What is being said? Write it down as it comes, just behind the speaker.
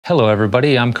Hello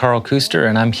everybody, I'm Carl Kuster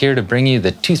and I'm here to bring you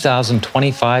the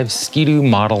 2025 Ski-Doo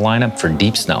model lineup for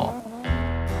deep snow.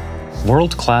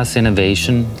 World-class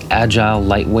innovation, agile,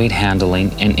 lightweight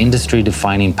handling, and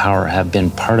industry-defining power have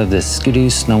been part of the Ski-Doo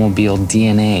snowmobile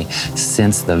DNA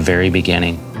since the very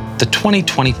beginning. The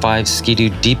 2025 Ski-Doo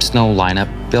Deep Snow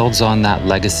lineup builds on that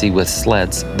legacy with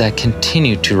sleds that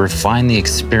continue to refine the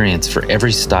experience for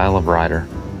every style of rider.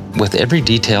 With every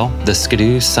detail, the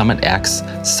Ski-Doo Summit X,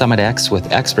 Summit X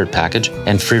with Expert Package,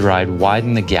 and Freeride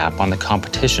widen the gap on the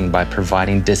competition by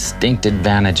providing distinct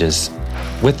advantages.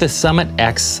 With the Summit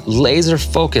X laser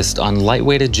focused on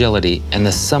lightweight agility and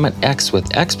the Summit X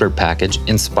with Expert Package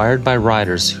inspired by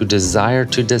riders who desire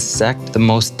to dissect the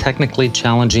most technically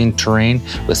challenging terrain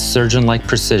with surgeon-like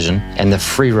precision, and the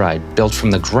Freeride built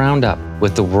from the ground up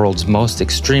with the world's most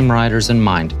extreme riders in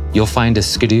mind, you'll find a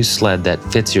Ski-Doo sled that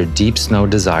fits your deep snow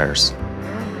desires.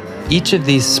 Each of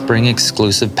these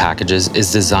spring-exclusive packages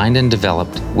is designed and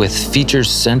developed with features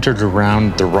centered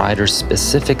around the rider's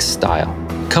specific style.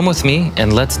 Come with me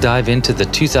and let's dive into the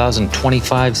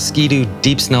 2025 Ski-Doo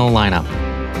Deep Snow lineup.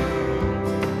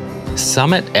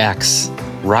 Summit X.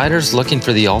 Riders looking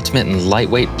for the ultimate in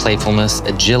lightweight playfulness,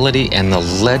 agility, and the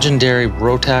legendary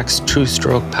Rotax True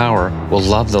Stroke power will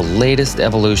love the latest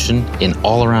evolution in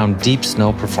all-around deep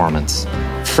snow performance.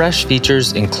 Fresh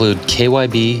features include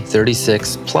KYB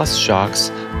 36 Plus shocks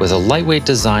with a lightweight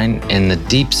design and the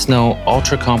deep snow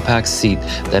ultra-compact seat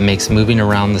that makes moving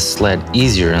around the sled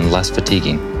easier and less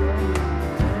fatiguing.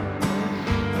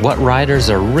 What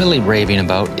riders are really raving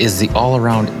about is the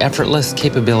all-around effortless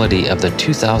capability of the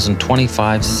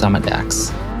 2025 Summit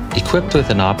X. Equipped with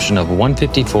an option of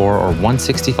 154 or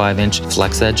 165-inch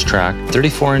flex edge track,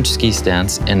 34-inch ski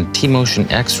stance, and T-Motion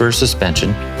X rear suspension,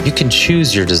 you can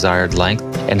choose your desired length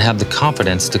and have the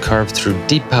confidence to carve through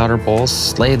deep powder bowls,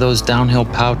 slay those downhill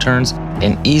pow turns,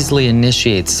 and easily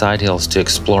initiate side hills to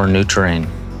explore new terrain.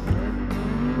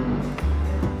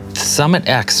 Summit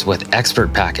X with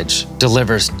Expert Package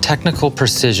delivers technical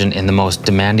precision in the most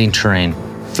demanding terrain.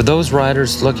 For those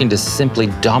riders looking to simply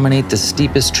dominate the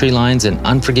steepest tree lines and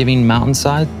unforgiving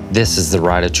mountainside, this is the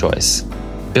ride of choice.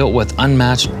 Built with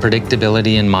unmatched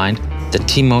predictability in mind, the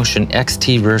T-Motion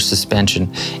XT rear suspension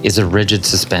is a rigid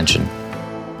suspension.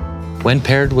 When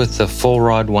paired with the full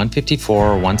rod 154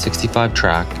 or 165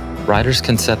 track, riders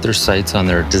can set their sights on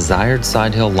their desired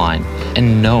side hill line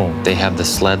and know they have the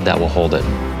sled that will hold it.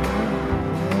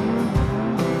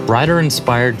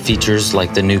 Rider-inspired features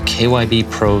like the new KYB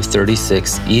Pro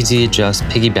 36 Easy Adjust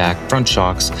Piggyback front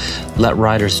shocks let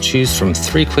riders choose from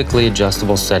 3 quickly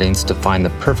adjustable settings to find the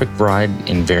perfect ride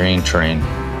in varying terrain.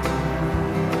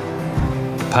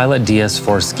 Pilot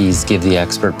DS4 skis give the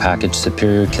Expert Package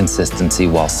superior consistency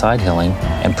while side-hilling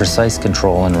and precise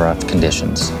control in rough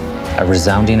conditions, a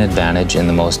resounding advantage in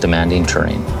the most demanding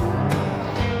terrain.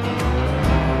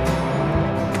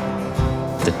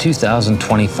 The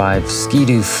 2025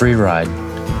 Ski-Doo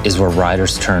Freeride is where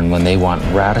riders turn when they want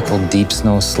radical deep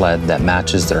snow sled that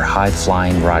matches their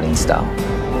high-flying riding style.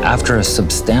 After a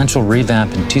substantial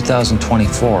revamp in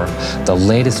 2024, the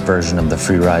latest version of the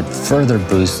Freeride further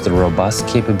boosts the robust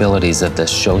capabilities of this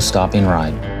show-stopping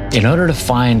ride. In order to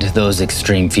find those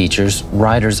extreme features,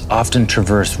 riders often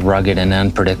traverse rugged and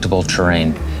unpredictable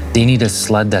terrain. They need a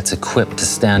sled that's equipped to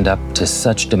stand up to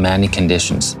such demanding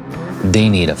conditions. They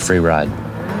need a Freeride.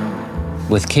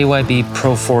 With KYB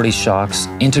Pro 40 shocks,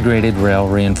 integrated rail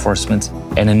reinforcements,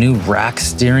 and a new rack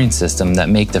steering system that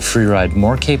make the Freeride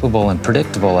more capable and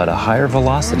predictable at a higher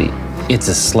velocity, it's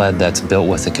a sled that's built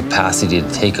with the capacity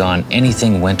to take on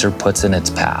anything winter puts in its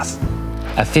path.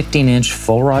 A 15-inch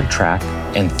full rod track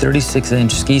and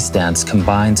 36-inch ski stance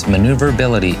combines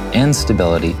maneuverability and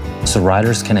stability so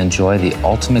riders can enjoy the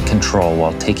ultimate control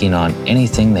while taking on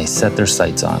anything they set their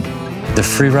sights on. The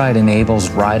Freeride enables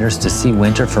riders to see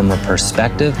winter from a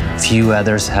perspective few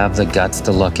others have the guts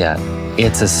to look at.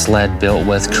 It's a sled built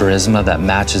with charisma that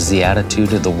matches the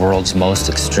attitude of the world's most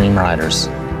extreme riders.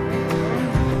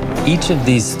 Each of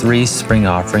these 3 spring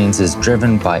offerings is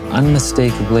driven by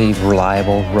unmistakably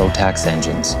reliable Rotax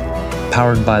engines.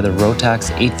 Powered by the Rotax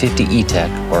 850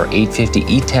 E-Tech or 850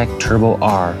 E-Tech Turbo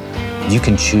R, you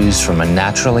can choose from a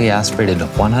naturally aspirated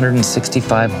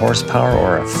 165 horsepower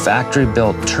or a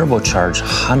factory-built turbocharged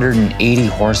 180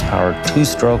 horsepower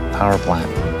 2-stroke power plant.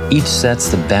 Each sets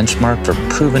the benchmark for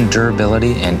proven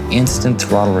durability and instant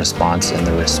throttle response in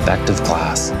their respective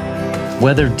class.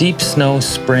 Whether deep snow,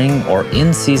 spring, or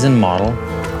in-season model,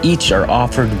 each are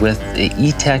offered with the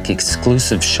E-Tech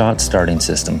exclusive shot starting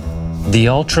system. The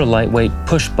ultra-lightweight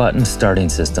push-button starting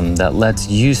system that lets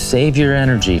you save your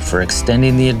energy for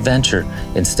extending the adventure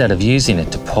instead of using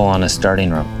it to pull on a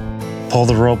starting rope. Pull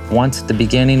the rope once at the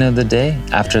beginning of the day.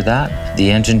 After that,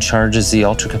 the engine charges the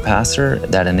ultracapacitor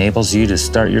that enables you to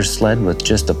start your sled with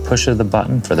just a push of the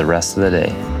button for the rest of the day.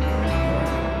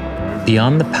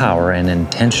 Beyond the power and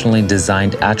intentionally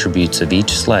designed attributes of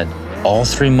each sled, all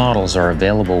three models are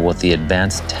available with the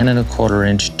advanced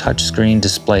 10.25-inch touchscreen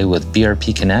display with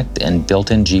BRP Connect and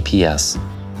built-in GPS.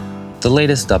 The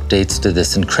latest updates to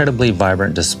this incredibly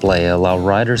vibrant display allow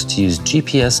riders to use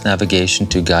GPS navigation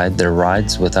to guide their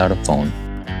rides without a phone.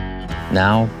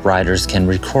 Now, riders can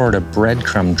record a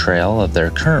breadcrumb trail of their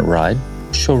current ride,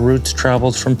 show routes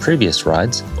traveled from previous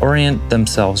rides, orient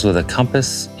themselves with a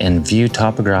compass, and view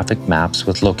topographic maps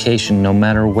with location no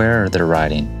matter where they're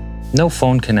riding. No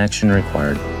phone connection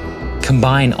required.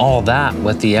 Combine all that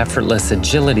with the effortless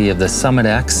agility of the Summit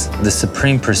X, the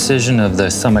supreme precision of the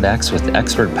Summit X with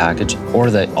Expert Package, or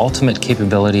the ultimate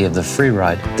capability of the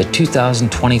Freeride, the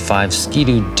 2025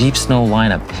 Ski-Doo Deep Snow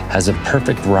lineup has a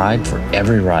perfect ride for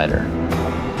every rider.